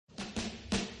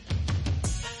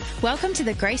Welcome to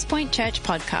the Grace Point Church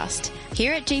podcast.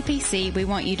 Here at GPC, we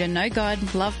want you to know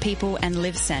God, love people, and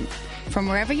live sent. From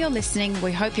wherever you're listening,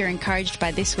 we hope you're encouraged by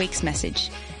this week's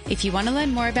message. If you want to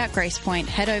learn more about Grace Point,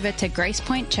 head over to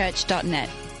gracepointchurch.net.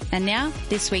 And now,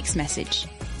 this week's message.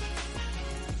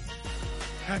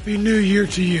 Happy New Year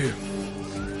to you.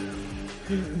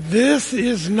 This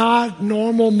is not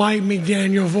normal Mike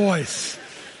McDaniel voice,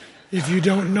 if you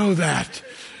don't know that.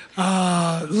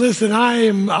 Listen, I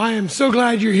am so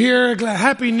glad you're here.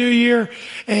 Happy New Year.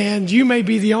 And you may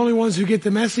be the only ones who get the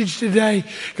message today,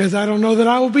 because I don't know that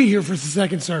I will be here for the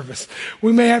second service.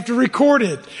 We may have to record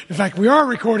it. In fact, we are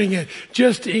recording it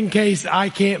just in case I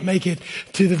can't make it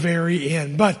to the very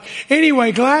end. But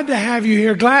anyway, glad to have you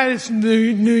here. Glad it's New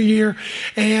Year.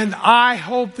 And I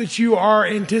hope that you are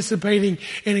anticipating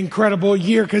an incredible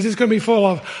year, because it's going to be full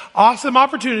of awesome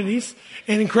opportunities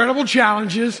and incredible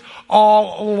challenges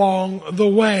all along the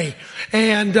way.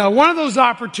 And one of those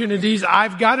opportunities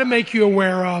I've got to make you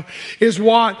aware of is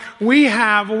what we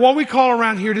have, what we call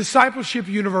around here Discipleship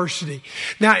University.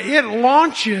 Now it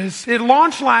launched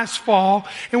last fall,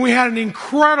 and we had an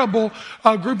incredible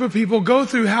group of people go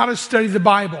through how to study the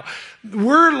Bible.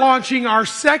 We're launching our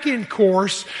second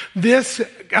course this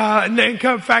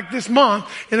month,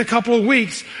 in a couple of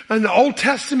weeks, an Old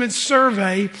Testament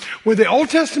survey, with the Old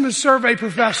Testament survey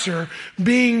professor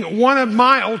being one of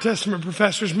my Old Testament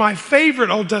professors, my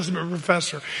favorite Old Testament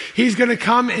professor. He's going to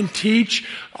come and teach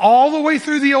all the way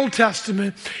through the Old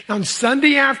Testament on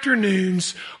Sunday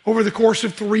afternoons over the course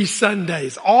of 3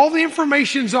 Sundays. All the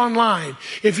information's online.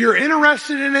 If you're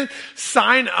interested in it,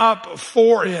 sign up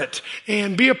for it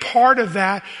and be a part of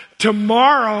that.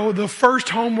 Tomorrow, the first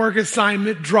homework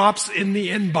assignment drops in the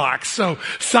inbox. So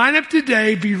sign up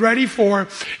today. Be ready for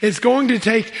it. It's going to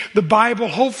take the Bible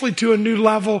hopefully to a new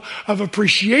level of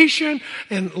appreciation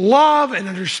and love and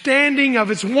understanding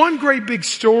of its one great big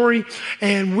story.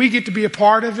 And we get to be a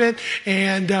part of it.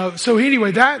 And so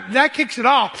anyway, that kicks it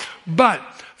off. But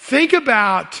think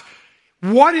about,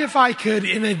 what if I could,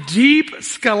 in a deep,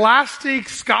 scholastic,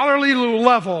 scholarly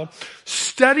level,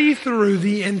 study through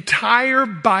the entire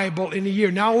Bible in a year?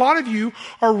 Now, a lot of you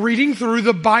are reading through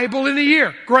the Bible in a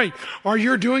year. Great. Or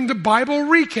you're doing the Bible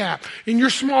recap in your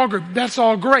small group. That's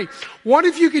all great. What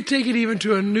if you could take it even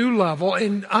to a new level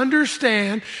and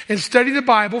understand and study the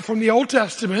Bible from the Old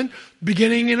Testament,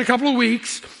 beginning in a couple of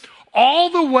weeks, all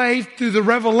the way through the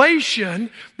Revelation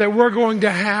that we're going to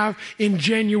have in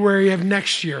January of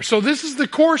next year. So this is the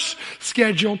course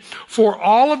schedule for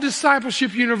all of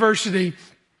Discipleship University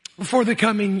for the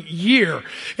coming year.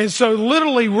 And so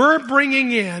literally we're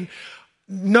bringing in,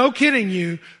 no kidding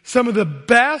you, some of the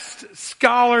best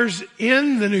scholars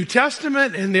in the New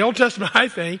Testament and the Old Testament, I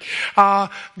think,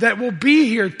 that will be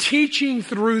here teaching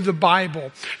through the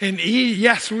Bible. And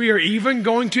yes, we are even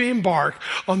going to embark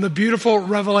on the beautiful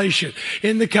Revelation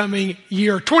in the coming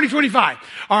year, 2025.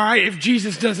 All right, if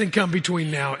Jesus doesn't come between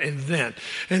now and then.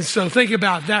 And so think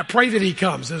about that. Pray that he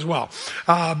comes as well.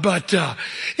 But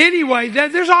anyway,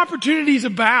 there's opportunities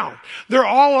abound. They're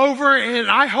all over, and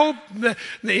I hope that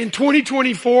in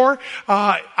 2024,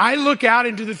 I look out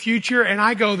into the future and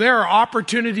I go, there are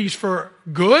opportunities for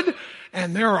good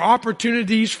and there are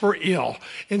opportunities for ill.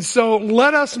 And so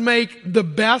let us make the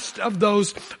best of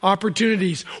those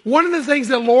opportunities. One of the things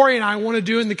that Lori and I want to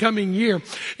do in the coming year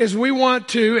is we want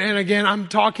to, and again, I'm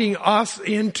talking us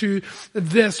into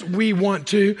this,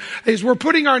 is we're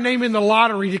putting our name in the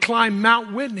lottery to climb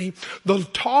Mount Whitney, the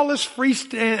tallest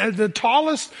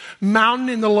mountain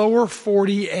in the lower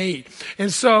 48.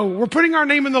 And so we're putting our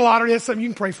name in the lottery. That's something you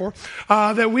can pray for,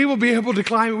 that we will be able to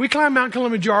climb. We climb Mount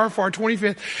Kilimanjaro for our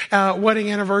 25th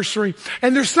wedding anniversary.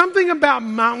 And there's something about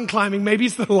mountain climbing, maybe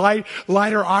it's the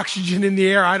lighter oxygen in the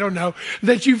air, I don't know,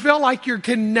 that you feel like you're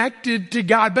connected to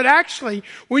God. But actually,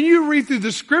 when you read through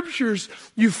the scriptures,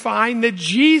 you find that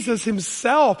Jesus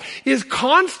himself is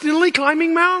constantly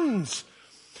climbing mountains.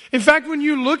 In fact, when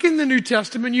you look in the New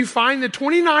Testament, you find that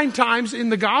 29 times in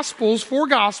the Gospels, 4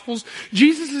 Gospels,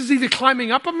 Jesus is either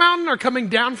climbing up a mountain or coming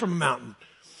down from a mountain.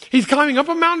 He's climbing up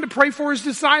a mountain to pray for his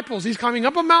disciples. He's climbing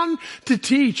up a mountain to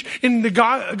teach. In the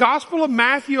Gospel of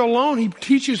Matthew alone, he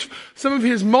teaches some of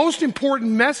his most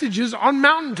important messages on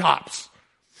mountaintops.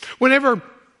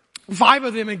 5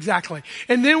 of them exactly.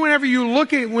 And then whenever you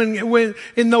look at when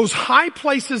in those high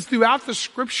places throughout the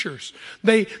scriptures,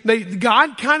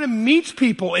 God kind of meets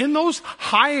people in those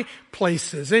high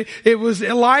places. It was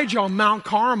Elijah on Mount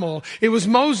Carmel. It was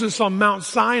Moses on Mount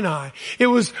Sinai. It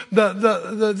was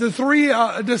the three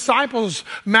disciples,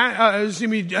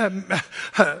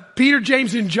 Peter,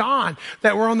 James, and John,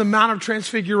 that were on the Mount of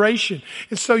Transfiguration.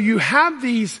 And so you have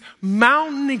these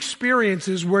mountain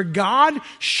experiences where God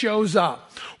shows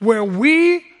up, where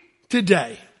we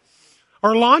today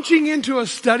are launching into a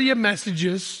study of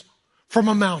messages from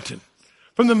a mountain.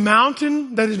 From the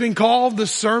mountain that has been called the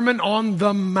Sermon on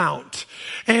the Mount.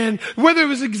 And whether it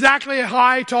was exactly a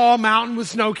high, tall mountain with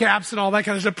snow caps and all that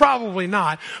kind of stuff, probably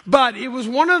not. But it was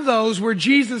one of those where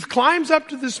Jesus climbs up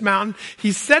to this mountain,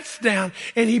 he sits down,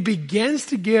 and he begins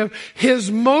to give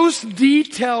his most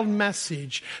detailed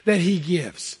message that he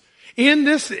gives in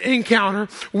this encounter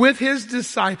with his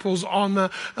disciples on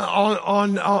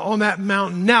that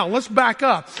mountain. Now, let's back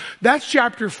up. That's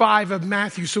chapter 5 of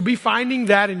Matthew. So be finding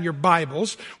that in your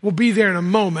Bibles. We'll be there in a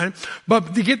moment.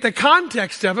 But to get the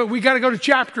context of it, we got to go to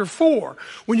chapter 4.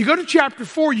 When you go to chapter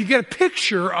 4, you get a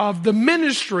picture of the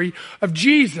ministry of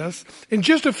Jesus in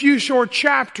just a few short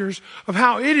chapters of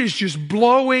how it is just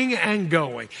blowing and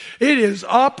going. It is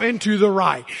up and to the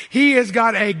right. He has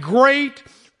got a great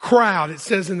crowd, it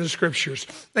says in the scriptures.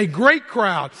 A great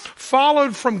crowd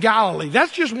followed from Galilee.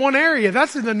 That's just one area.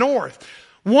 That's in the north.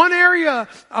 One area,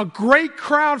 a great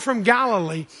crowd from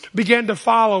Galilee began to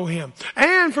follow him.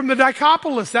 And from the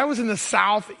Decapolis, that was in the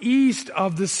southeast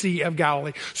of the Sea of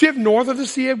Galilee. So you have north of the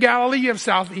Sea of Galilee, you have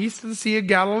southeast of the Sea of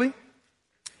Galilee.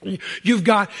 You've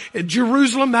got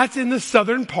Jerusalem, that's in the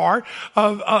southern part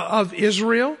of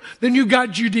Israel. Then you've got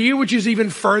Judea, which is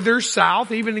even further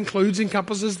south, even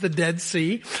encompasses the Dead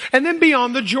Sea. And then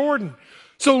beyond the Jordan.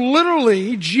 So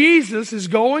literally, Jesus is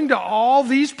going to all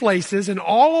these places, and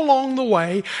all along the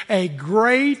way, a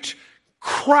great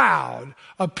crowd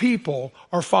of people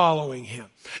are following him.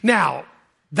 Now,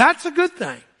 that's a good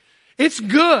thing. It's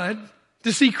good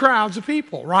to see crowds of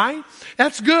people, right?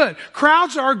 That's good.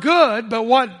 Crowds are good, but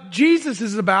what Jesus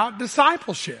is about,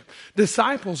 discipleship.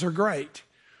 Disciples are great.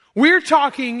 We're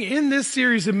talking in this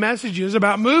series of messages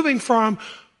about moving from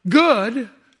good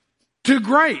to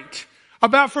great.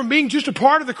 About from being just a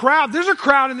part of the crowd. There's a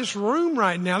crowd in this room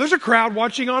right now. There's a crowd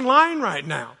watching online right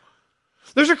now.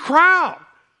 There's a crowd.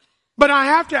 But I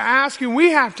have to ask, and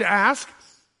we have to ask,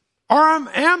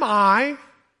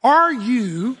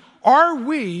 are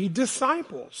we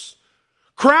disciples?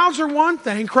 Crowds are one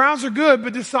thing. Crowds are good,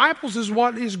 but disciples is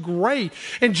what is great.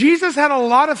 And Jesus had a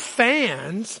lot of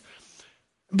fans,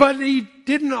 but he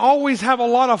didn't always have a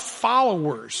lot of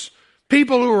followers.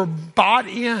 People who were bought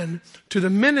in to the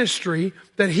ministry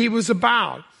that he was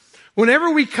about.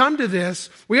 Whenever we come to this,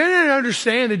 we need to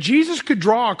understand that Jesus could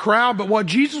draw a crowd, but what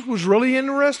Jesus was really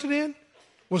interested in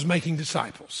was making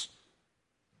disciples.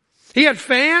 He had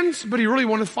fans, but he really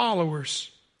wanted followers.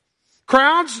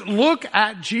 Crowds look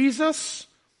at Jesus,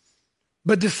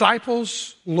 but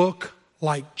disciples look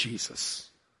like Jesus.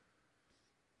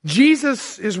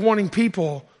 Jesus is wanting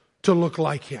people to look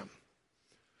like him.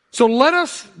 So let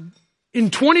us, in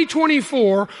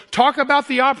 2024, talk about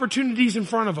the opportunities in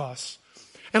front of us.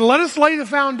 And let us lay the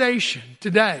foundation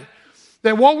today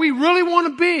that what we really want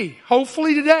to be,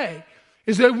 hopefully today,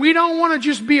 is that we don't want to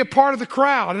just be a part of the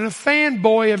crowd and a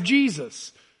fanboy of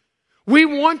Jesus. We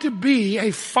want to be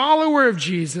a follower of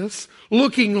Jesus,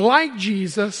 looking like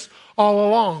Jesus all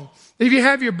along. If you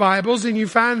have your Bibles and you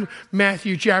find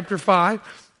Matthew chapter 5,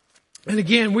 and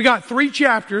again, we got 3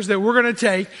 chapters that we're going to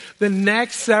take the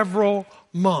next several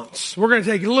months. We're going to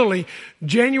take literally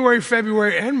January,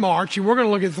 February, and March, and we're going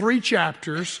to look at 3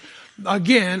 chapters,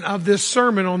 again, of this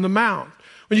Sermon on the Mount.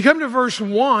 When you come to verse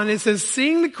 1, it says,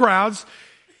 seeing the crowds,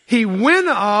 he went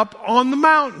up on the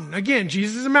mountain. Again,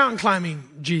 Jesus is a mountain climbing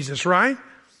Jesus, right?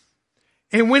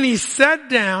 And when he sat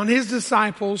down, his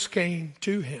disciples came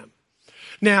to him.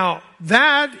 Now,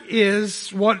 that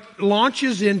is what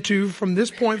launches into, from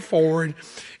this point forward,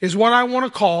 is what I want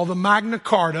to call the Magna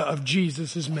Carta of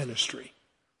Jesus' ministry.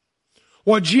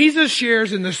 What Jesus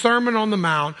shares in the Sermon on the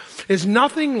Mount is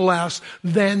nothing less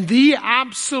than the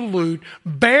absolute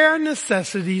bare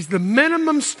necessities, the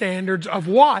minimum standards of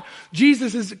what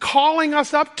Jesus is calling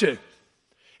us up to.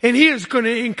 And he is going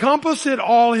to encompass it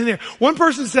all in there. One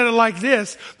person said it like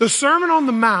this: the Sermon on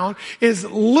the Mount is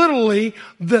literally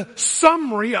the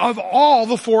summary of all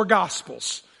the 4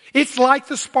 Gospels. It's like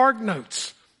the Spark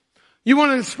Notes. You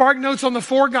want to Spark Notes on the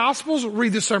 4 Gospels?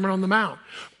 Read the Sermon on the Mount.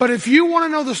 But if you want to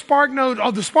know the Spark Note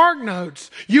of the Spark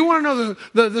Notes, you want to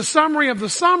know the summary of the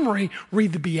summary,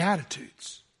 read the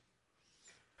Beatitudes.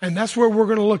 And that's where we're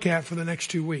going to look at for the next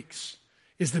 2 weeks,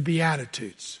 is the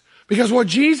Beatitudes. Because what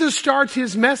Jesus starts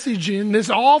his message in, this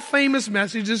all famous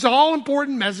message, this all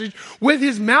important message with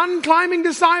his mountain climbing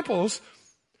disciples,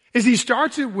 is he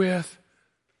starts it with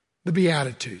the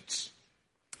Beatitudes.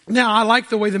 Now, I like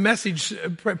the way the Message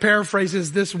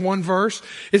paraphrases this one verse.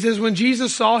 It says, when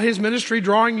Jesus saw his ministry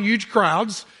drawing huge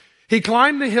crowds, he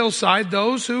climbed the hillside.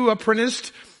 Those who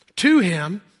apprenticed to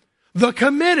him, the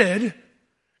committed,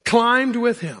 climbed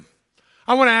with him.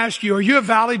 I want to ask you, are you a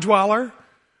valley dweller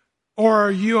or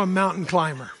are you a mountain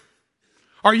climber?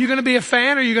 Are you going to be a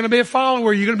fan? Or are you going to be a follower?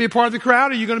 Are you going to be a part of the crowd?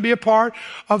 Or are you going to be a part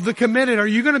of the committed? Are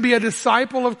you going to be a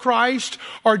disciple of Christ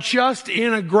or just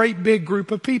in a great big group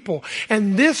of people?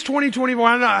 And this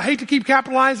 2021, I hate to keep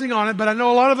capitalizing on it, but I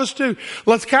know a lot of us do.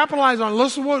 Let's capitalize on it.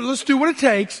 Let's do what it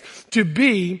takes to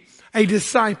be a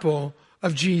disciple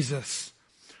of Jesus.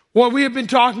 What we have been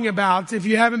talking about, if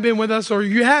you haven't been with us or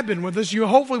you have been with us, you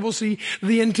hopefully will see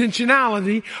the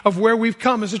intentionality of where we've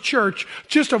come as a church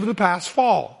just over the past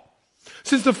fall.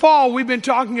 Since the fall, we've been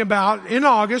talking about, in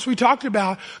August, we talked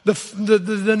about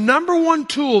the number one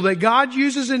tool that God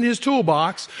uses in his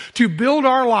toolbox to build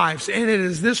our lives, and it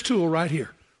is this tool right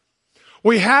here.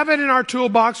 We have it in our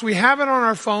toolbox, we have it on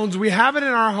our phones, we have it in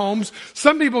our homes.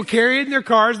 Some people carry it in their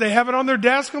cars, they have it on their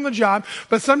desk on the job,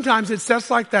 but sometimes it sits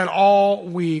like that all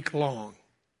week long.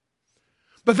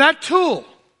 But that tool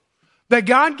that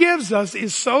God gives us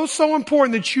is so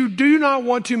important that you do not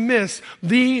want to miss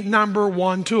the number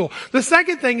one tool. The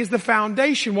second thing is the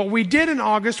foundation. What we did in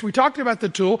August, we talked about the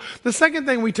tool. The second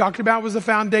thing we talked about was the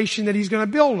foundation that he's going to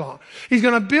build on. He's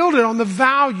going to build it on the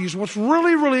values. What's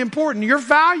really, really important, your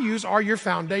values are your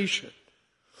foundation.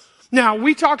 Now,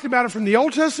 we talked about it from the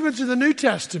Old Testament to the New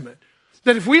Testament,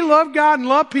 that if we love God and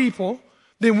love people,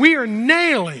 then we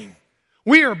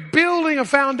are building a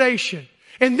foundation.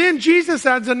 And then Jesus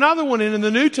adds another one in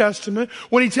the New Testament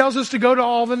when he tells us to go to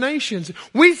all the nations.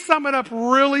 We sum it up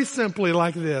really simply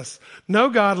like this. Know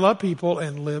God, love people,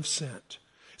 and live sent.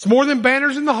 It's more than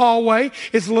banners in the hallway.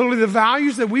 It's literally the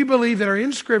values that we believe that are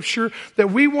in Scripture that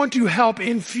we want to help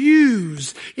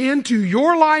infuse into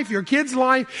your life, your kids'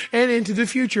 life, and into the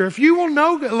future. If you will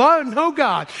know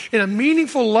God in a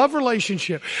meaningful love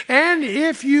relationship, and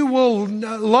if you will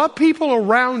love people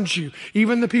around you,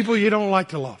 even the people you don't like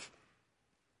to love,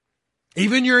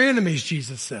 even your enemies,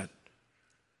 Jesus said,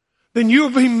 then you will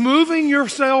be moving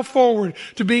yourself forward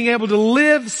to being able to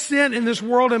live sin in this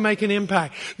world and make an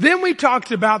impact. Then we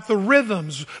talked about the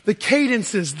rhythms, the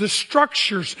cadences, the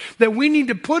structures that we need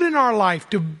to put in our life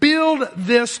to build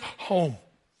this home.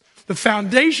 The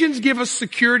foundations give us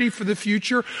security for the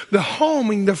future. The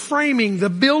homing, the framing, the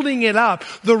building it up,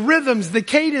 the rhythms, the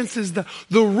cadences, the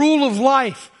rule of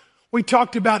life. We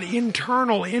talked about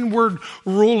inward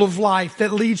rule of life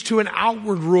that leads to an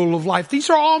outward rule of life. These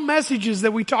are all messages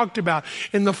that we talked about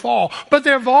in the fall. But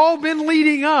they've all been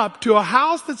leading up to a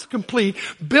house that's complete,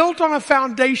 built on a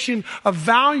foundation of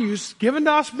values given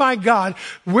to us by God.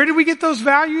 Where did we get those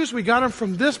values? We got them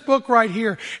from this book right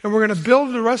here. And we're going to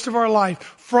build the rest of our life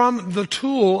from the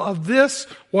tool of this,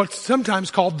 what's sometimes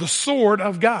called the sword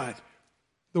of God,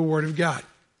 the Word of God.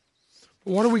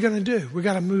 But what are we going to do? We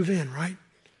got to move in, right?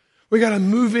 We got to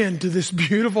move into this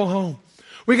beautiful home.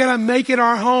 We got to make it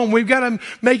our home. We've got to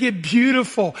make it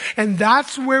beautiful. And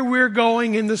that's where we're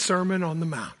going in the Sermon on the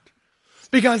Mount.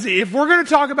 Because if we're going to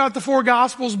talk about the four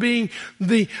Gospels being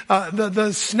the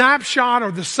snapshot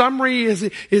or the summary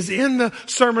is in the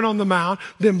Sermon on the Mount,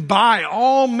 then by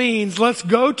all means, let's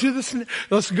go to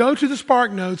the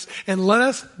Spark Notes and let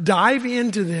us dive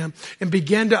into them and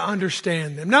begin to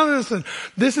understand them. Now listen,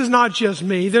 this is not just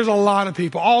me. There's a lot of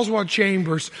people. Oswald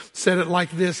Chambers said it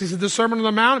like this. He said the Sermon on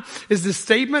the Mount is the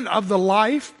statement of the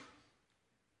life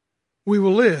we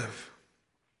will live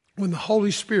when the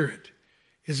Holy Spirit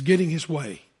is getting his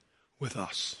way with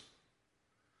us.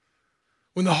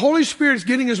 When the Holy Spirit is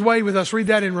getting his way with us, read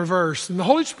that in reverse. When the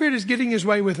Holy Spirit is getting his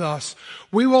way with us,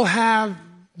 we will have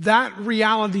that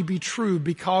reality be true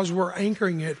because we're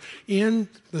anchoring it in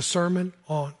the Sermon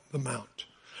on the Mount.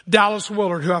 Dallas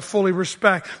Willard, who I fully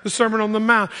respect, the Sermon on the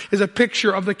Mount is a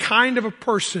picture of the kind of a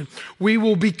person we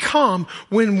will become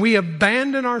when we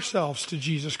abandon ourselves to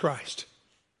Jesus Christ.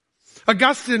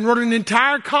 Augustine wrote an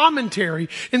entire commentary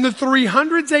in the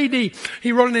 300s AD.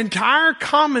 He wrote an entire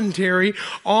commentary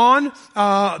on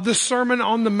the Sermon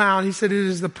on the Mount. He said it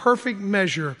is the perfect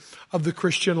measure of the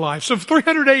Christian life. So from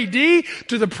 300 AD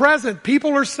to the present,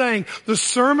 people are saying the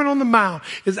Sermon on the Mount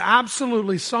is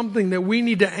absolutely something that we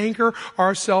need to anchor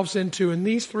ourselves into. In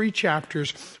these 3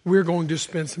 chapters, we're going to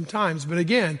spend some time. But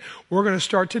again, we're going to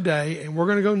start today and we're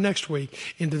going to go next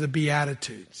week into the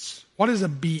Beatitudes. What is a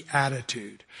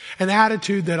beatitude? An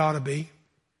attitude that ought to be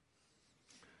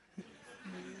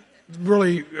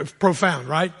really profound,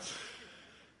 right?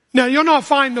 Now, you'll not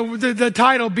find the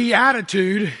title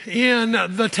Beatitude in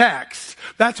the text.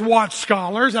 That's what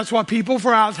scholars, that's what people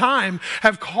throughout time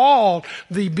have called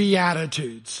the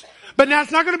Beatitudes. But now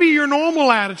it's not going to be your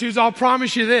normal attitudes, I'll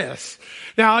promise you this.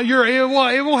 Now,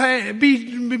 it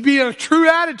will be a true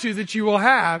attitude that you will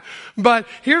have. But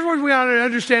here's what we ought to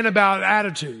understand about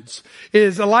attitudes.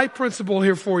 Is a life principle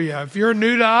here for you. If you're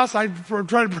new to us, I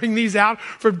try to bring these out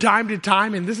from time to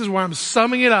time. And this is why I'm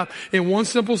summing it up in one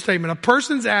simple statement. A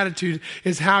person's attitude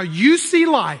is how you see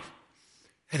life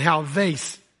and how they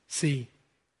see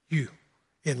you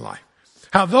in life.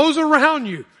 How those around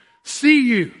you see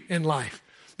you in life.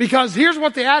 Because here's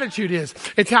what the attitude is.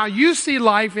 It's how you see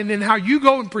life and then how you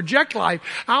go and project life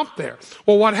out there.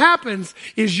 Well, what happens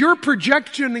is your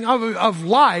projection of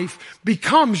life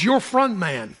becomes your front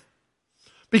man.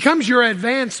 Becomes your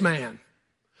advanced man.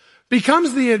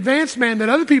 Becomes the advanced man that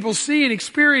other people see and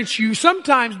experience you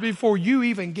sometimes before you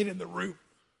even get in the room.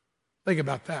 Think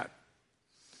about that.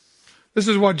 This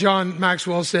is what John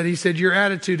Maxwell said. He said, your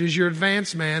attitude is your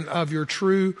advanced man of your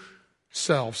true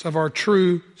selves, of our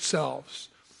true selves.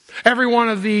 Every one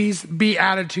of these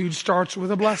beatitudes starts with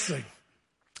a blessing.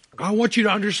 I want you to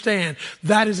understand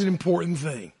that is an important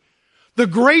thing. The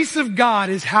grace of God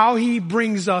is how He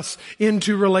brings us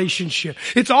into relationship.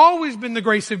 It's always been the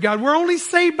grace of God. We're only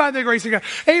saved by the grace of God.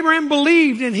 Abraham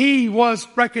believed and he was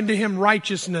reckoned to him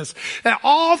righteousness. And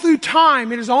all through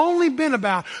time, it has only been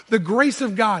about the grace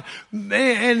of God.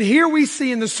 And here we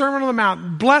see in the Sermon on the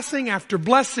Mount, blessing after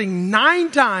blessing,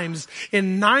 9 times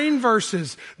in 9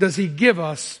 verses does He give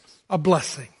us a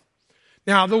blessing.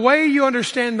 Now, the way you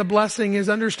understand the blessing is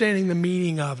understanding the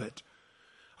meaning of it.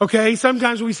 Okay,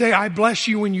 sometimes we say, I bless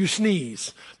you when you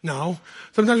sneeze. No.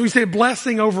 Sometimes we say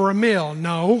blessing over a meal.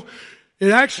 No.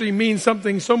 It actually means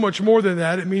something so much more than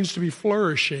that. It means to be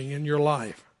flourishing in your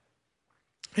life.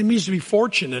 It means to be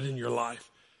fortunate in your life.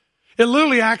 It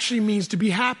literally actually means to be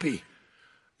happy.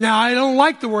 Now, I don't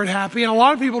like the word happy, and a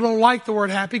lot of people don't like the word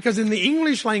happy because in the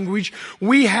English language,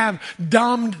 we have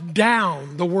dumbed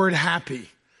down the word happy.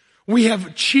 We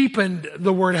have cheapened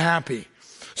the word happy.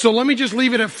 So let me just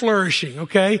leave it at flourishing,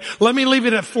 okay? Let me leave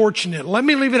it at fortunate. Let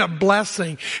me leave it at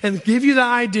blessing and give you the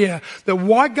idea that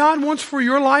what God wants for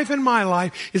your life and my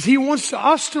life is He wants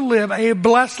us to live a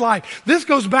blessed life. This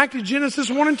goes back to Genesis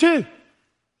 1 and 2.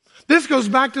 This goes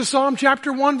back to Psalm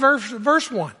chapter 1,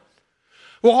 verse 1.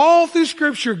 Well, all through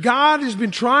Scripture, God has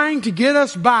been trying to get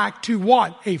us back to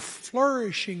what? A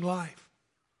flourishing life.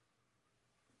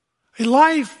 A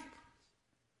life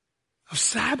of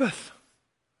Sabbath.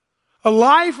 A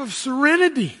life of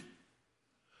serenity.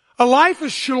 A life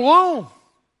of shalom.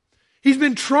 He's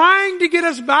been trying to get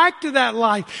us back to that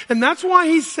life. And that's why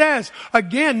He says,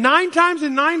 again, 9 times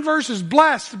in 9 verses,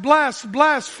 blessed, blessed,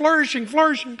 blessed, flourishing,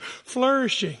 flourishing,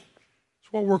 flourishing.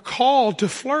 It's what we're called to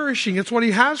flourishing. It's what He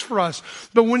has for us.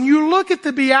 But when you look at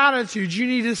the Beatitudes, you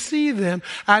need to see them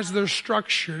as they're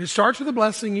structured. It starts with a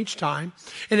blessing each time,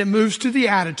 and it moves to the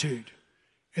attitude.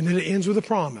 And then it ends with a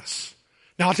promise.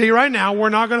 Now, I'll tell you right now, we're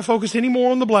not going to focus any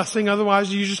more on the blessing.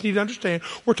 Otherwise, you just need to understand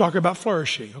we're talking about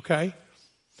flourishing, okay?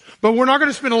 But we're not going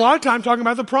to spend a lot of time talking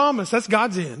about the promise. That's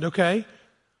God's end, okay?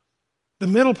 The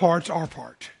middle part's our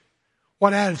part.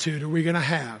 What attitude are we going to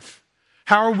have?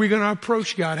 How are we going to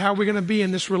approach God? How are we going to be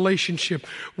in this relationship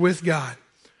with God?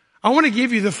 I want to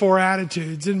give you the 4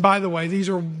 attitudes. And by the way, these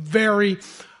are very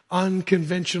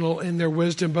unconventional in their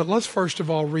wisdom. But let's first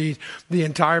of all read the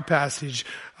entire passage.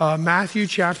 Matthew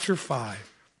chapter 5.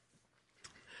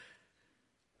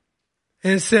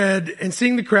 And it said, and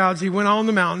seeing the crowds, He went on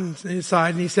the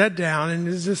mountainside and He sat down, and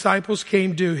His disciples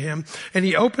came to Him, and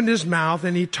He opened His mouth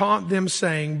and He taught them,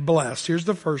 saying, blessed. Here's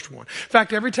the first one. In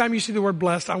fact, every time you see the word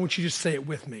blessed, I want you to say it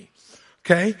with me.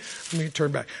 Okay? Let me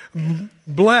turn back.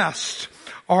 Blessed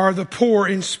are the poor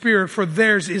in spirit, for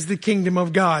theirs is the kingdom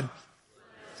of God.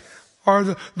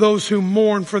 Are those who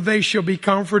mourn, for they shall be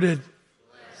comforted.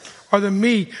 Are the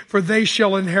meek, for they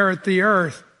shall inherit the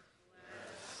earth.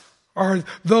 Are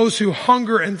those who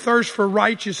hunger and thirst for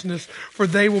righteousness, for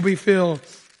they will be filled.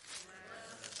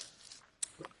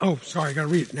 Oh, sorry, I gotta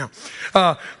read it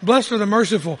now. Blessed are the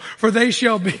merciful, for they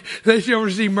shall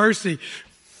receive mercy.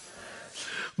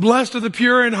 Blessed are the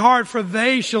pure in heart, for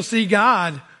they shall see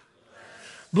God.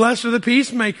 Blessed are the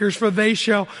peacemakers, for they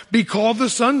shall be called the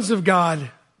sons of God.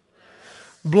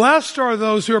 Blessed are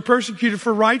those who are persecuted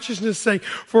for righteousness' sake,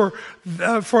 for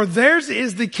theirs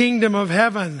is the kingdom of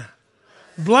heaven.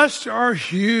 Blessed are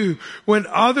you when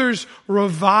others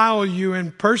revile you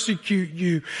and persecute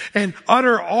you and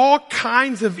utter all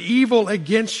kinds of evil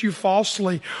against you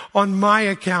falsely on my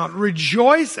account.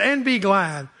 Rejoice and be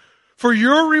glad, for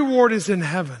your reward is in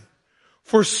heaven.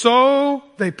 For so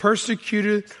they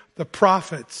persecuted the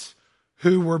prophets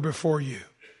who were before you.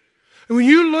 And when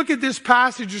you look at this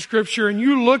passage of Scripture and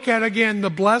you look at, again, the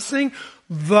blessing,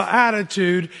 the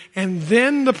attitude, and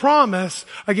then the promise,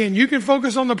 again, you can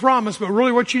focus on the promise, but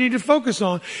really what you need to focus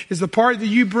on is the part that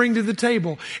you bring to the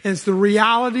table. And it's the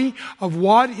reality of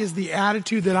what is the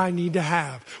attitude that I need to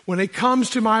have when it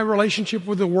comes to my relationship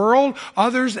with the world,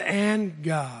 others, and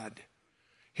God.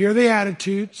 Here are the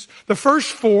attitudes. The first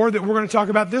four that we're going to talk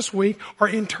about this week are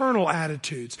internal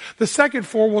attitudes. The second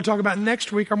four we'll talk about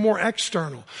next week are more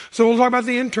external. So we'll talk about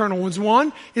the internal ones.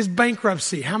 One is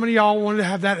bankruptcy. How many of y'all wanted to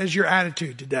have that as your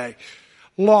attitude today?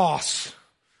 Loss,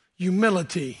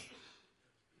 humility,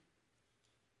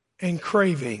 and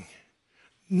craving.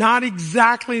 Not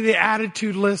exactly the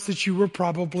attitude list that you were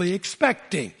probably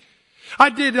expecting. I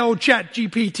did old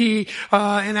ChatGPT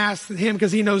and asked him,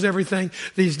 because he knows everything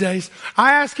these days.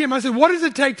 I asked him, I said, what does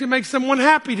it take to make someone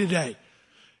happy today?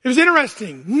 It was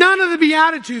interesting. None of the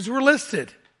Beatitudes were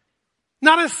listed.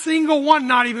 Not a single one,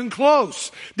 not even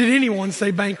close, did anyone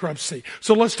say bankruptcy.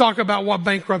 So let's talk about what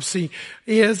bankruptcy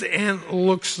is and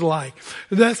looks like.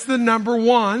 That's the number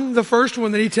one, the first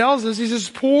one that he tells us. He says,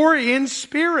 poor in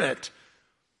spirit.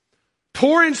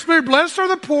 Poor in spirit. Blessed are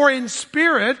the poor in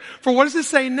spirit. For what does it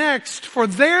say next? For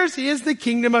theirs is the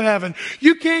kingdom of heaven.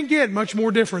 You can't get much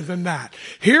more different than that.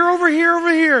 Here, over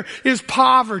here is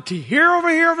poverty. Here, over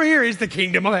here is the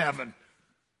kingdom of heaven.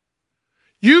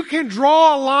 You can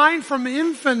draw a line from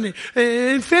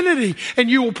infinity, and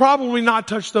you will probably not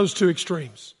touch those two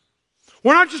extremes.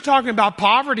 We're not just talking about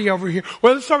poverty over here.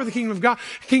 Well, let's start with the kingdom of God,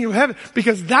 kingdom of heaven,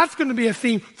 because that's going to be a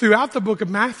theme throughout the book of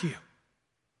Matthew.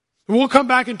 We'll come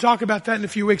back and talk about that in a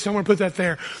few weeks. I want to put that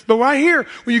there. But right here,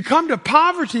 when you come to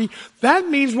poverty, that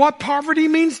means what poverty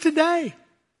means today.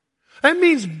 That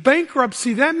means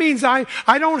bankruptcy. That means I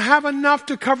don't have enough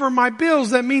to cover my bills.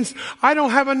 That means I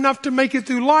don't have enough to make it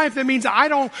through life. That means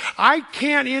I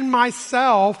can't in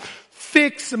myself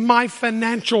fix my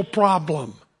financial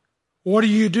problem. What do?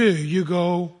 You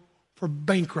go for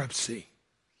bankruptcy.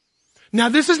 Now,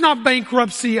 this is not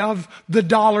bankruptcy of the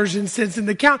dollars and cents in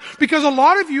the account, because a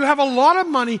lot of you have a lot of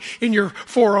money in your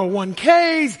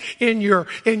 401ks, in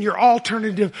your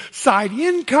alternative side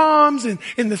incomes, and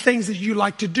in the things that you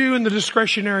like to do in the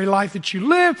discretionary life that you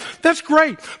live. That's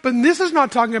great. But this is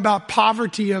not talking about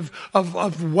poverty of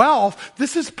wealth.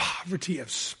 This is poverty of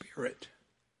spirit.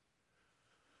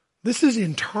 This is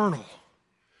internal.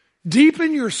 Deep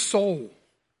in your soul,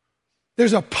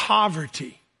 there's a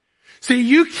poverty. See,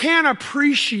 you can't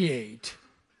appreciate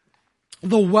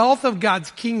the wealth of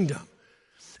God's kingdom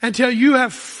until you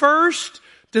have first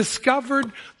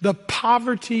discovered the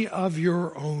poverty of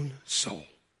your own soul.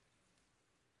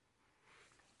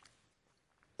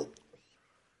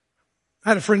 I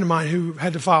had a friend of mine who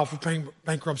had to file for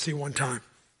bankruptcy one time.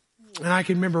 And I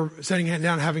can remember sitting down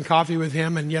and having coffee with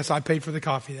him, and yes, I paid for the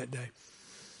coffee that day.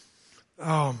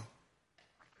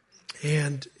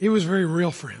 And it was very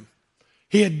real for him.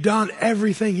 He had done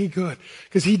everything he could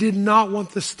because he did not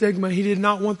want the stigma. He did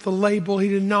not want the label. He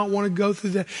did not want to go through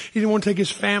that. He didn't want to take his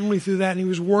family through that, and he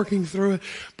was working through it.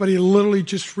 But he literally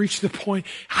just reached the point,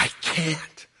 I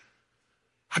can't.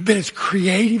 I've been as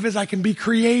creative as I can be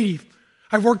creative.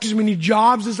 I've worked as many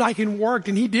jobs as I can work.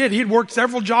 And he did. He had worked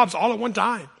several jobs all at one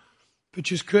time, but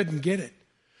just couldn't get it.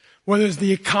 Whether it's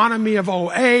the economy of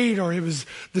 2008 or it was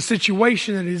the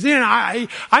situation that he's in,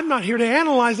 I'm not here to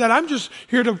analyze that. I'm just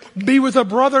here to be with a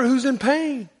brother who's in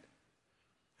pain.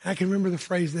 And I can remember the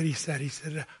phrase that he said. He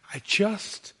said, I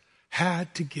just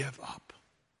had to give up.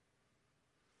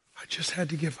 I just had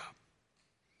to give up.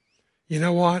 You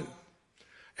know what?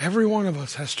 Every one of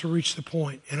us has to reach the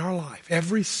point in our life.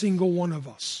 Every single one of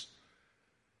us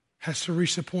has to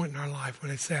reach the point in our life when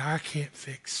they say, I can't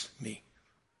fix me.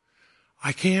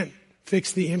 I can't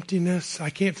fix the emptiness. I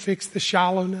can't fix the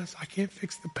shallowness. I can't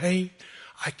fix the pain.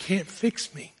 I can't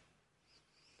fix me.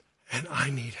 And I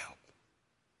need help.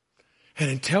 And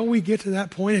until we get to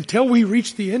that point, until we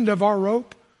reach the end of our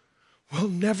rope, we'll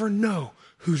never know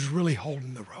who's really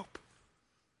holding the rope.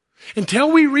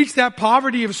 Until we reach that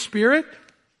poverty of spirit,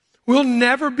 we'll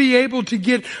never be able to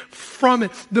get from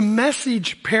it. The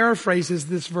Message paraphrases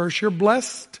this verse. You're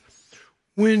blessed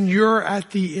when you're at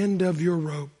the end of your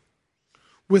rope.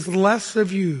 With less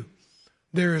of you,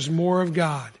 there is more of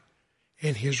God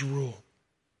and His rule.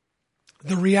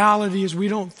 The reality is we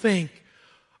don't think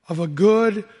of a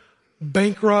good,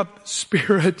 bankrupt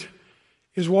spirit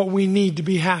is what we need to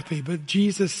be happy. But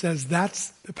Jesus says that's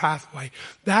the pathway.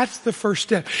 That's the first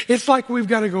step. It's like we've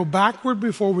got to go backward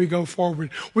before we go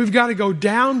forward. We've got to go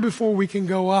down before we can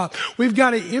go up. We've got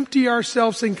to empty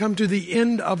ourselves and come to the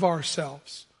end of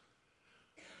ourselves.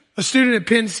 A student at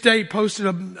Penn State posted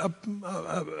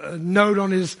a note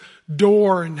on his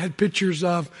door and had pictures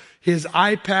of his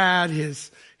iPad,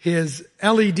 his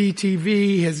LED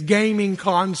TV, his gaming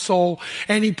console,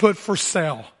 and he put for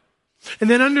sale. And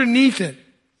then underneath it,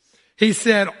 he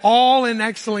said, all in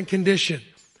excellent condition.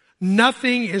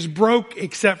 Nothing is broke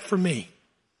except for me.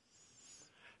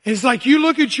 It's like you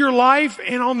look at your life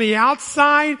and on the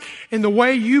outside and the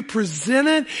way you present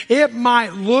it, it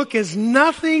might look as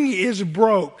nothing is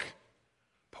broke.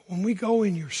 But when we go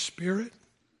in your spirit,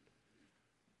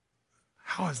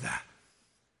 how is that?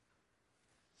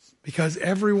 Because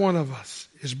every one of us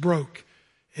is broke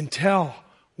until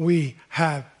we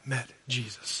have met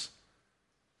Jesus.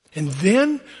 And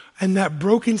then, in that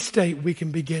broken state, we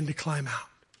can begin to climb out.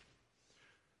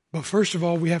 But first of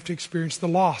all, we have to experience the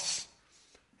loss.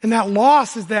 And that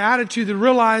loss is the attitude of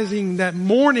realizing that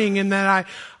mourning and that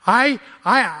I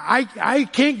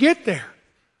can't get there.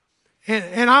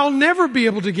 And I'll never be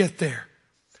able to get there.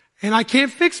 And I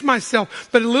can't fix myself.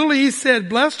 But literally he said,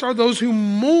 blessed are those who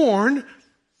mourn,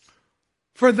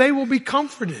 for they will be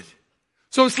comforted.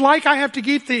 So it's like I have to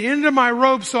keep the end of my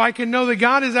rope so I can know that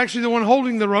God is actually the one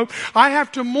holding the rope. I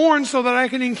have to mourn so that I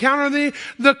can encounter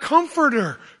the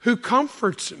comforter who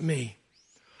comforts me.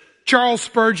 Charles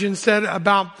Spurgeon said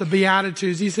about the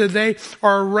Beatitudes, he said they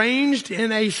are arranged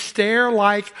in a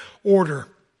stair-like order.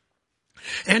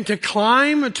 And to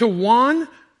climb to one,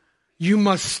 you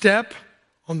must step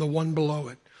on the one below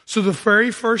it. So the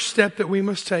very first step that we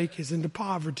must take is into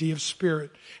poverty of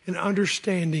spirit and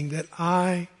understanding that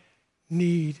I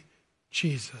need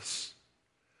Jesus.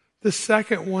 The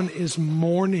second one is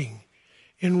mourning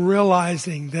and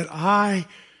realizing that I'm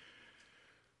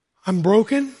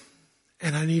broken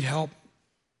and I need help.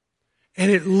 And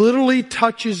it literally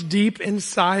touches deep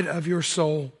inside of your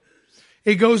soul.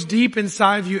 It goes deep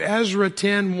inside of you. Ezra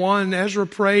 10:1, Ezra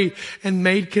prayed and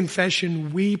made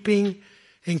confession, weeping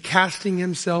and casting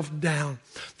himself down.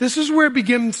 This is where it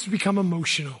begins to become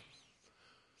emotional.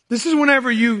 This is whenever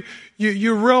you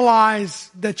realize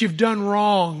that you've done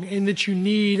wrong and that you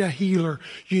need a healer.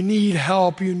 You need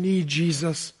help. You need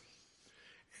Jesus.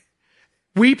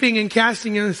 Weeping and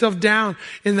casting himself down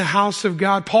in the house of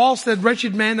God. Paul said,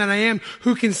 wretched man that I am,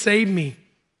 who can save me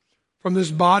from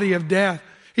this body of death?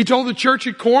 He told the church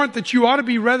at Corinth that you ought to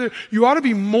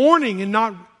be mourning and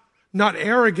not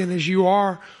arrogant as you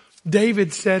are.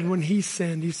 David said when he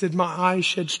sinned, he said, my eyes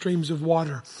shed streams of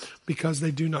water because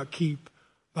they do not keep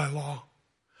thy law.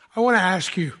 I want to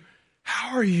ask you,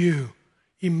 how are you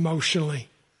emotionally?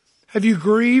 Have you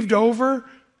grieved over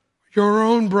your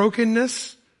own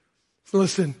brokenness?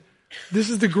 Listen, this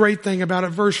is the great thing about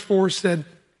it. Verse 4 said,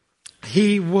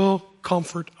 he will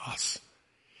comfort us.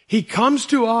 He comes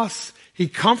to us. He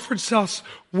comforts us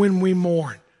when we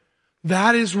mourn.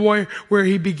 That is where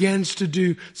he begins to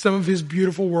do some of his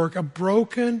beautiful work. A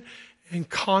broken and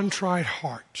contrite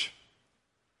heart.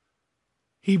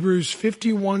 Hebrews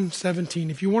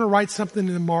 51:17. If you want to write something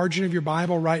in the margin of your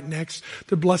Bible right next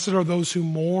to blessed are those who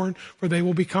mourn, for they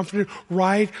will be comforted,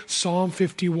 write Psalm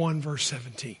 51 verse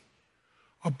 17.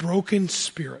 A broken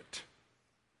spirit.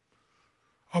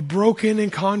 A broken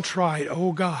and contrite,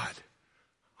 oh God,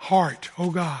 heart,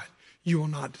 oh God, you will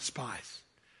not despise.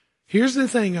 Here's the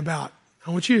thing about,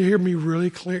 I want you to hear me really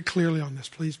clearly on this.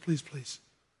 Please, please, please.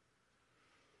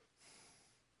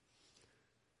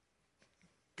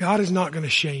 God is not going to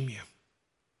shame you.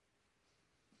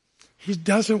 He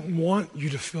doesn't want you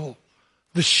to feel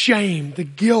the shame, the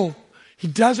guilt. He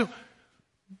doesn't.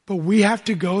 But we have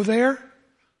to go there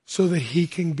so that he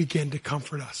can begin to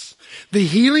comfort us. The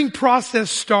healing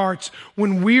process starts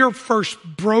when we are first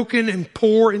broken and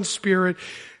poor in spirit.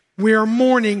 We are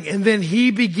mourning, and then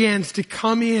he begins to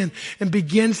come in and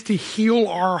begins to heal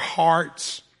our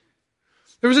hearts.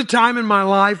 There was a time in my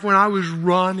life when I was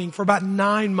running for about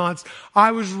 9 months.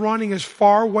 I was running as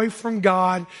far away from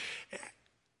God.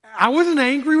 I wasn't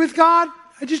angry with God.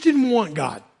 I just didn't want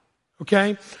God.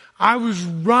 Okay? I was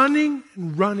running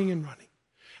and running and running.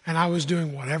 And I was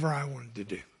doing whatever I wanted to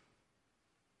do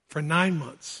for 9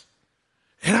 months.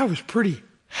 And I was pretty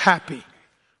happy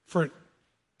for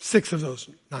 6 of those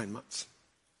 9 months.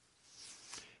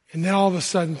 And then all of a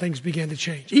sudden things began to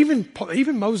change.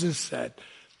 Even Moses said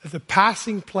that the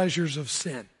passing pleasures of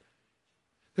sin.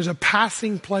 There's a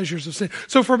passing pleasures of sin.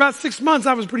 So for about 6 months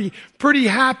I was pretty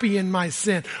happy in my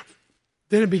sin.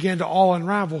 Then it began to all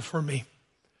unravel for me.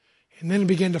 And then it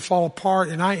began to fall apart,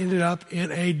 and I ended up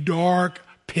in a dark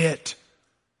pit.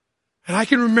 And I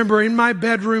can remember in my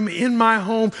bedroom, in my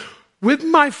home, with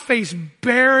my face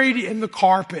buried in the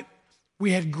carpet.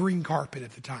 We had green carpet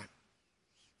at the time.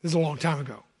 This is a long time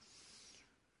ago.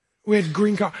 We had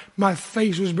green carpet. My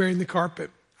face was buried in the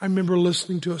carpet. I remember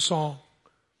listening to a song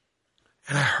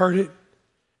and I heard it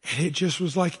and it just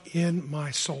was like in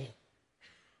my soul.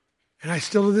 And I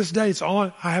still to this day, it's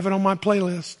on. I have it on my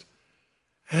playlist.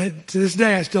 And to this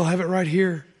day, I still have it right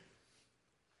here.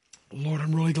 Lord,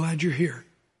 I'm really glad you're here.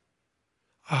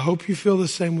 I hope you feel the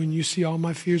same when you see all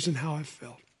my fears and how I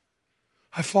felt.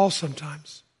 I fall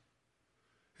sometimes.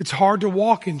 It's hard to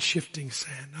walk in shifting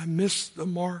sand. I miss the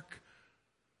mark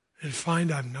and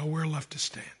find I've nowhere left to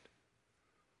stand.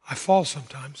 I fall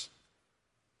sometimes.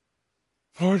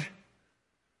 Lord,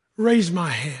 raise my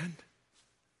hand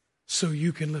so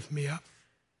you can lift me up.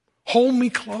 Hold me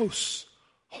close.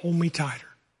 Hold me tighter.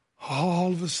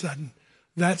 All of a sudden,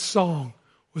 that song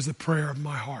was the prayer of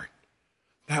my heart.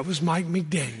 That was Mike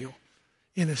McDaniel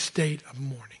in a state of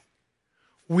mourning.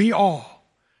 We all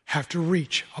have to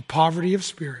reach a poverty of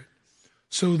spirit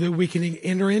so that we can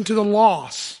enter into the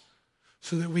loss,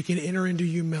 so that we can enter into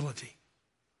humility.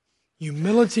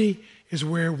 Humility is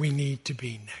where we need to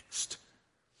be next.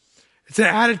 It's an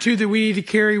attitude that we need to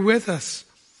carry with us.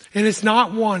 And it's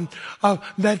not one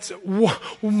that's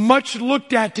much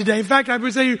looked at today. In fact, I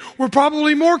would say we're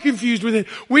probably more confused with it.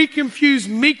 We confuse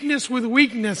meekness with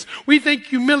weakness. We think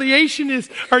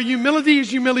humility is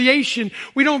humiliation.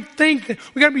 We don't think that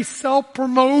we got to be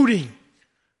self-promoting.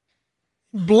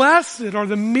 Blessed are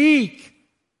the meek,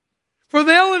 for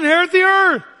they'll inherit the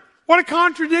earth. What a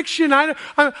contradiction.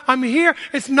 I'm here.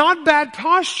 It's not bad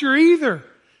posture either.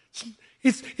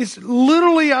 It's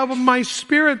literally of my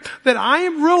spirit that I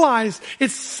have realized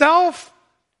it's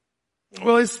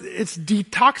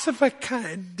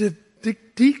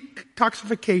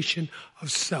detoxification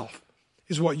of self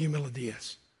is what humility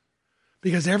is.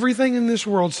 Because everything in this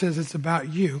world says it's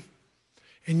about you,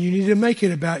 and you need to make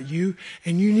it about you,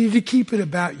 and you need to keep it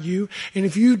about you, and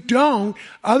if you don't,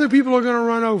 other people are going to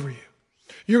run over you.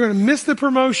 You're going to miss the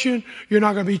promotion, you're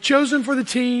not going to be chosen for the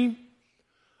team,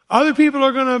 other people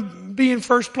are going to be in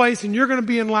first place and you're going to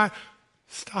be in last.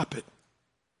 Stop it.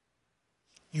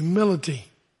 Humility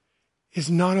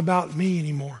is not about me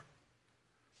anymore.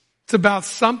 It's about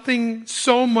something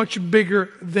so much bigger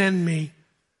than me.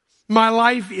 My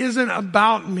life isn't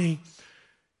about me.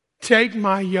 Take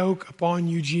my yoke upon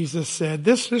you, Jesus said.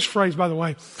 This phrase, by the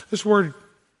way, this word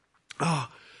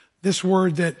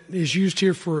that is used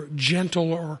here for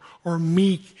gentle or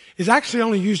meek is actually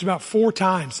only used about 4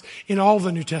 times in all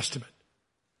the New Testament.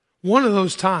 One of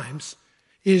those times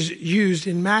is used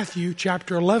in Matthew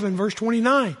chapter 11, verse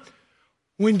 29,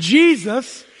 when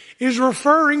Jesus is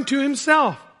referring to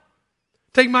himself.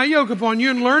 Take my yoke upon you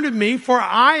and learn of me, for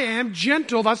I am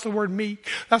gentle. That's the word meek.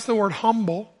 That's the word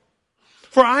humble.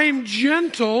 For I am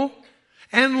gentle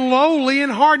and lowly in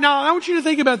heart. Now, I want you to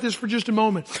think about this for just a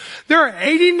moment. There are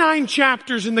 89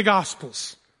 chapters in the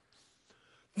Gospels.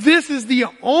 This is the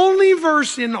only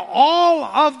verse in all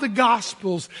of the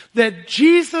Gospels that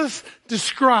Jesus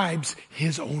describes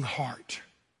his own heart.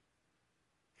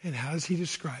 And how does he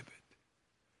describe it?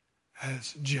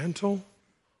 As gentle,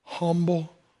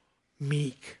 humble,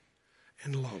 meek,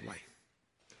 and lowly.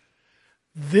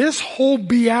 This whole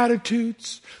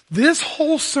Beatitudes, this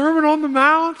whole Sermon on the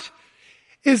Mount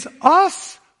is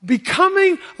us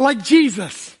becoming like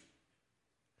Jesus.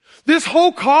 This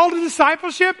whole call to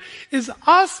discipleship is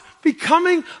us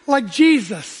becoming like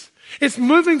Jesus. It's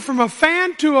moving from a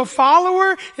fan to a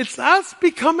follower. It's us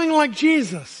becoming like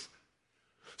Jesus.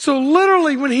 So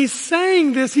literally when he's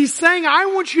saying this, he's saying, I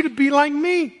want you to be like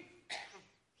me.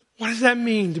 What does that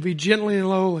mean, to be gently and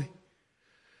lowly?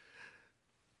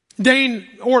 Dane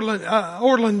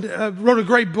Ortland wrote a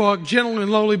great book, Gentle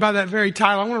and Lowly, by that very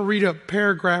title. I want to read a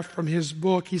paragraph from his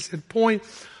book. He said,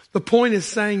 the point is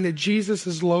saying that Jesus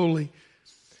is lowly,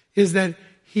 is that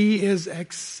he is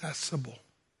accessible.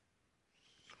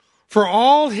 For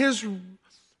all his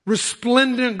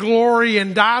resplendent glory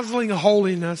and dazzling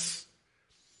holiness,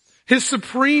 his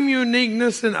supreme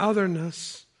uniqueness and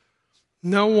otherness,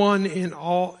 no one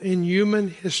in human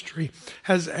history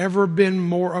has ever been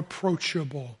more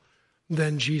approachable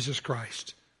than Jesus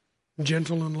Christ,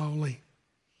 gentle and lowly.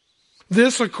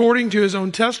 This, according to his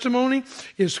own testimony,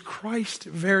 is Christ's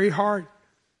very heart.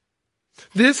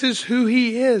 This is who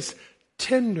he is: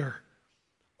 tender,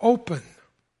 open,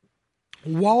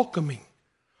 welcoming,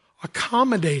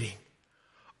 accommodating,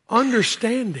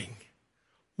 understanding,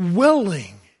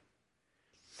 willing.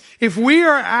 If we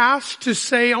are asked to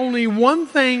say only one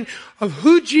thing of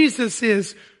who Jesus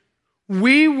is,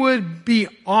 we would be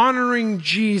honoring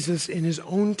Jesus in his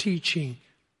own teaching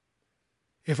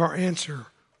if our answer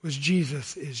was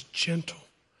Jesus is gentle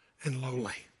and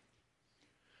lowly.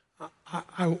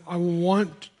 I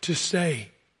want to say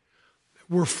that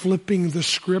we're flipping the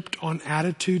script on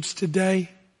attitudes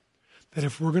today. that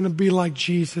if we're going to be like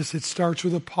Jesus, it starts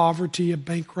with a poverty, a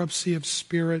bankruptcy of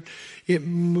spirit. It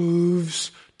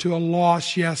moves to a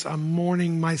loss. Yes, I'm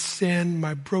mourning my sin,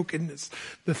 my brokenness,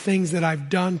 the things that I've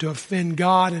done to offend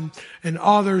God and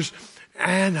others.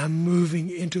 And I'm moving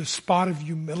into a spot of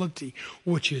humility,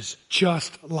 which is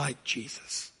just like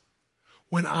Jesus.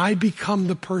 When I become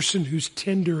the person who's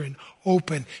tender and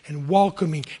open and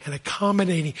welcoming and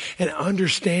accommodating and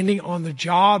understanding on the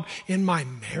job, in my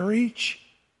marriage,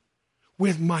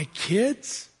 with my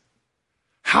kids,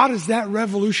 how does that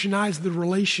revolutionize the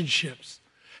relationships?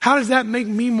 How does that make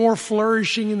me more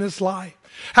flourishing in this life?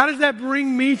 How does that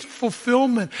bring me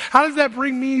fulfillment? How does that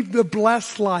bring me the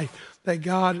blessed life that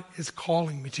God is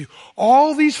calling me to?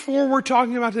 All these four we're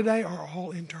talking about today are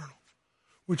all internal,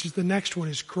 which is the next one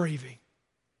is craving.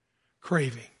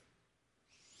 Craving.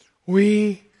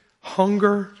 We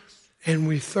hunger and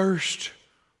we thirst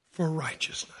for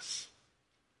righteousness.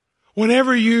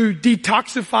 Whenever you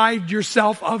detoxified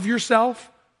yourself of yourself,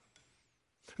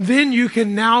 then you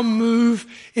can now move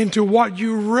into what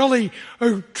you really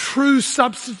are, true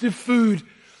substantive food,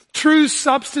 true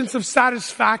substance of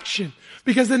satisfaction.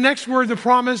 Because the next word, the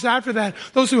promise after that,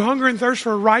 those who hunger and thirst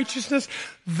for righteousness,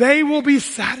 they will be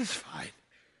satisfied.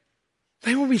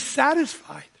 They will be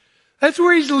satisfied. That's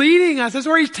where He's leading us. That's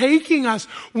where He's taking us.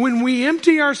 When we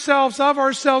empty ourselves of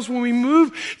ourselves, when we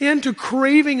move into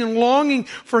craving and longing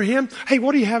for Him. Hey,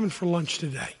 what are you having for lunch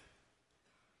today?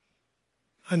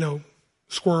 I know,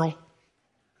 squirrel.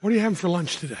 What are you having for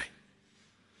lunch today?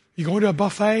 You going to a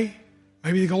buffet?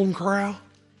 Maybe the Golden Corral?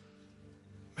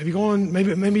 Maybe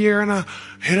you're going to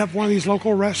hit up one of these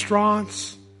local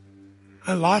restaurants.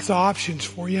 And lots of options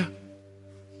for you.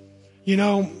 You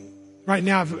know, right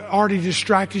now, I've already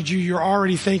distracted you. You're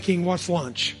already thinking, what's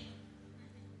lunch?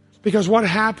 Because what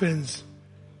happens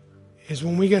is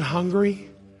when we get hungry,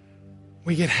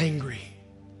 we get hangry.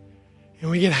 And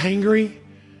we get hangry,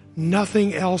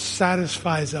 nothing else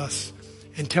satisfies us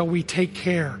until we take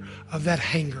care of that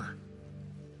hanger.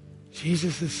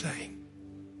 Jesus is saying,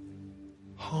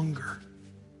 hunger,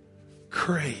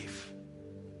 crave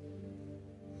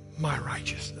my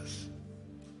righteousness.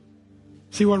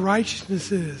 See, what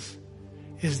righteousness is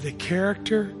the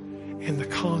character and the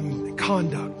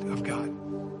conduct of God.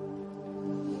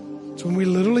 So when we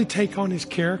literally take on His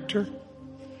character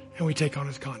and we take on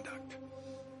His conduct.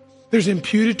 There's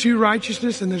imputed to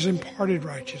righteousness and there's imparted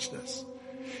righteousness.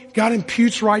 God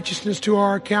imputes righteousness to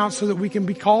our account so that we can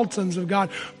be called sons of God.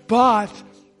 But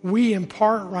we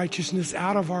impart righteousness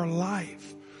out of our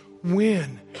life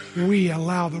when we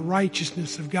allow the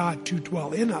righteousness of God to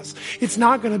dwell in us. It's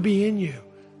not going to be in you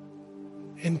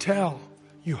until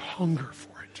you hunger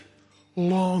for it,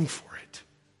 long for it.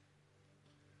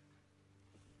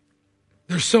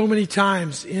 There's so many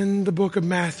times in the book of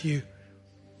Matthew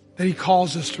that He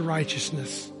calls us to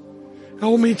righteousness.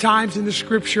 So many times in the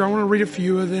scripture, I want to read a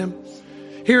few of them.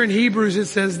 Here in Hebrews it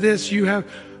says this, you have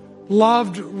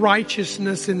loved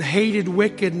righteousness and hated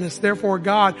wickedness. Therefore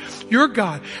God, your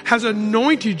God, has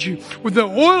anointed you with the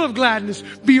oil of gladness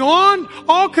beyond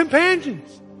all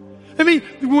companions. I mean,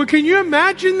 can you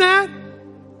imagine that?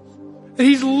 That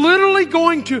He's literally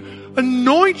going to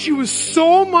anoint you with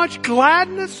so much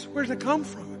gladness. Where does it come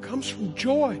from? It comes from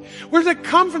joy. Where does it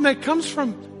come from? That comes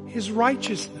from His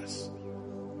righteousness.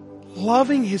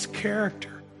 Loving His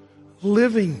character.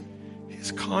 Living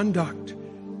His conduct.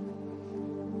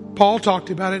 Paul talked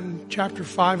about it in chapter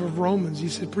 5 of Romans. He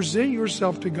said, present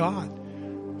yourself to God.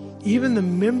 Even the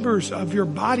members of your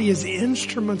body as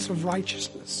instruments of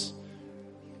righteousness.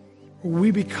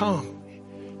 We become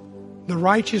the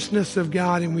righteousness of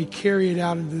God and we carry it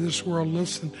out into this world.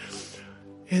 Listen,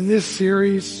 in this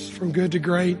series, From Good to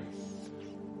Great,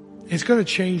 it's going to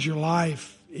change your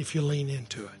life if you lean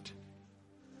into it.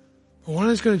 But one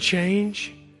that's going to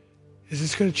change is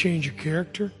it's going to change your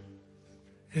character.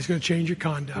 It's going to change your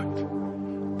conduct.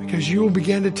 Because you will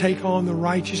begin to take on the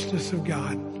righteousness of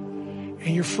God. And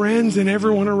your friends and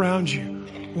everyone around you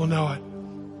will know it.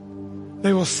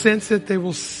 They will sense it. They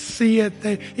will see it.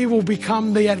 It will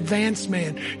become the advanced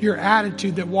man, your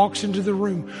attitude that walks into the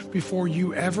room before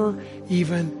you ever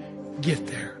even get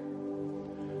there.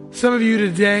 Some of you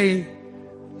today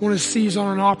want to seize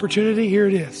on an opportunity. Here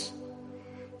it is.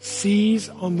 Seize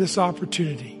on this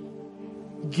opportunity.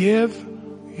 Give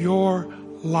your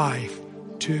life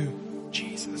to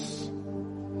Jesus.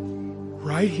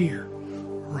 Right here,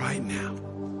 right now.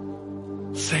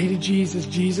 Say to Jesus,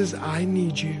 Jesus, I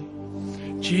need you.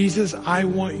 Jesus, I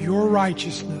want your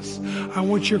righteousness. I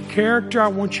want your character. I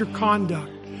want your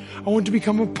conduct. I want to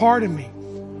become a part of me.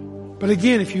 But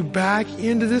again, if you back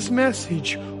into this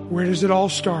message, where does it all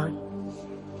start?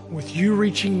 with you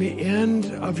reaching the end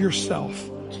of yourself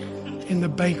in the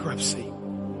bankruptcy.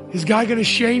 Is God going to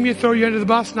shame you, throw you under the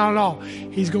bus? Not at all.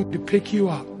 He's going to pick you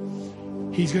up.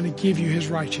 He's going to give you his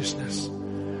righteousness.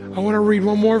 I want to read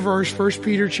one more verse, 1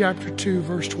 Peter chapter 2,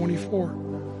 verse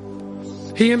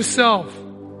 24. He himself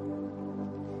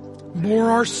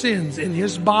bore our sins in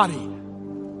his body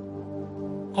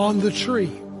on the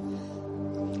tree,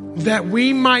 that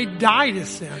we might die to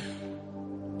sin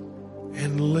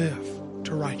and live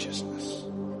to righteousness.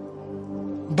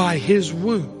 By his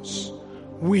wounds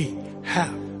we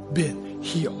have been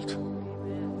healed.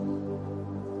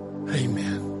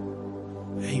 Amen.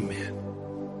 Amen.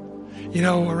 You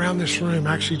know, around this room,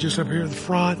 actually just up here at the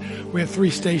front, we have 3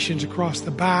 stations across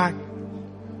the back.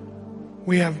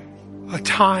 We have a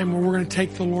time where we're going to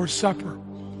take the Lord's Supper.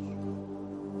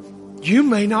 You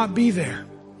may not be there.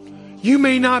 You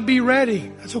may not be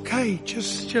ready. That's okay.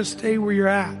 Just stay where you're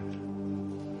at.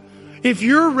 If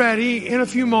you're ready in a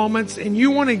few moments and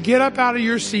you want to get up out of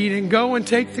your seat and go and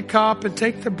take the cup and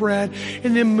take the bread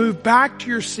and then move back to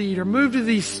your seat or move to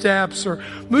these steps or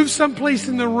move someplace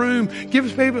in the room,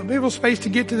 give people space to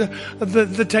get to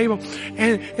the table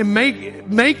and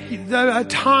make a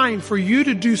time for you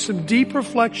to do some deep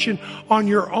reflection on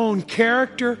your own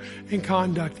character and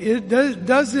conduct.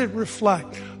 Does it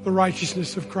reflect the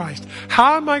righteousness of Christ?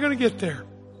 How am I going to get there?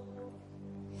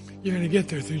 You're going to get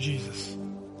there through Jesus.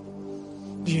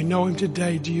 Do you know him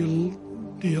today? Do you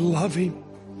love him?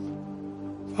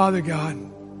 Father God,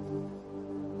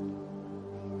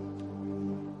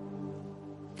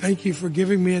 thank you for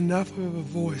giving me enough of a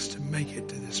voice to make it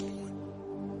to this point.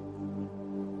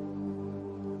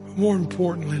 But more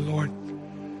importantly, Lord,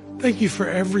 thank you for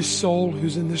every soul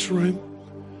who's in this room,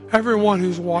 everyone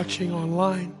who's watching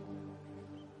online.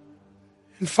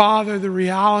 And Father, the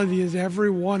reality is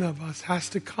every one of us has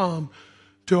to come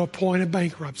to a point of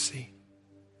bankruptcy.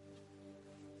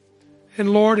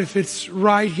 And Lord, if it's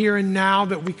right here and now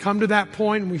that we come to that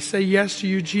point and we say yes to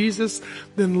you, Jesus,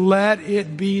 then let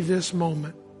it be this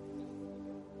moment.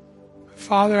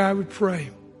 Father, I would pray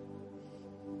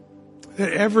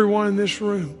that everyone in this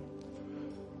room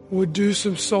would do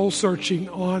some soul searching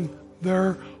on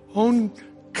their own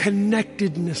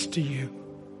connectedness to you.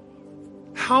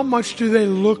 How much do they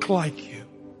look like you,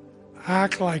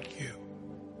 act like you?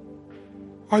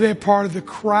 Are they a part of the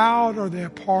crowd or are they a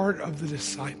part of the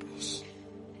disciples?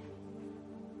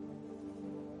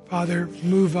 Father,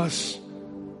 move us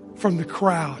from the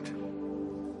crowd.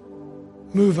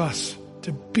 Move us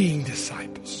to being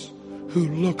disciples who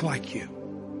look like you.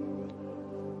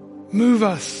 Move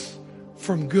us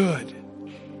from good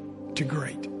to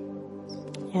great.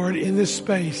 Lord, in this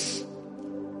space,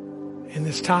 in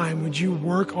this time, would you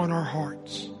work on our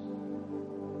hearts?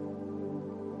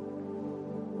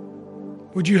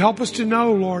 Would you help us to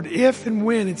know, Lord, if and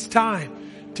when it's time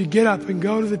to get up and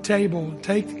go to the table and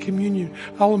take the communion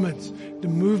elements, to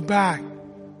move back.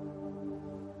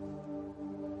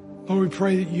 Lord, we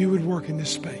pray that you would work in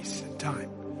this space and time.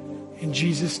 In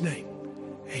Jesus' name,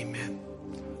 amen.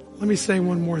 Let me say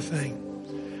one more thing.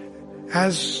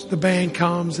 As the band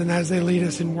comes and as they lead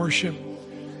us in worship,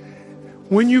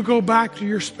 when you go back to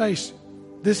your space,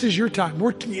 this is your time.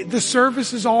 The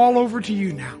service is all over to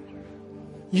you now.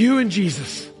 You and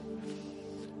Jesus.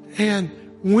 And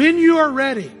when you are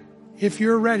ready, if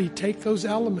you're ready, take those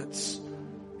elements.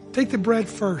 Take the bread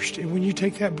first. And when you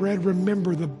take that bread,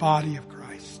 remember the body of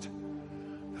Christ.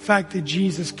 The fact that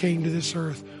Jesus came to this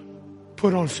earth,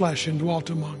 put on flesh and dwelt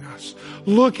among us.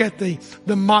 Look at the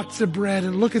matzah bread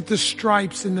and look at the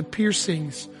stripes and the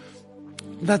piercings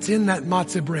that's in that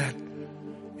matzah bread.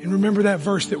 And remember that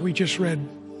verse that we just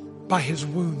read, by his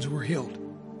wounds we're healed.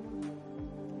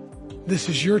 This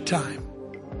is your time.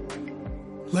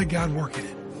 Let God work in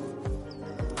it.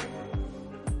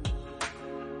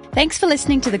 Thanks for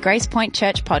listening to the Grace Point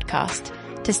Church podcast.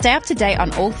 To stay up to date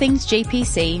on all things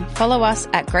GPC, follow us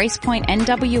at Grace Point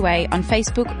NWA on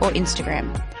Facebook or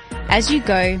Instagram. As you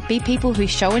go, be people who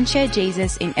show and share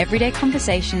Jesus in everyday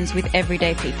conversations with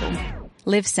everyday people.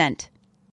 Live sent.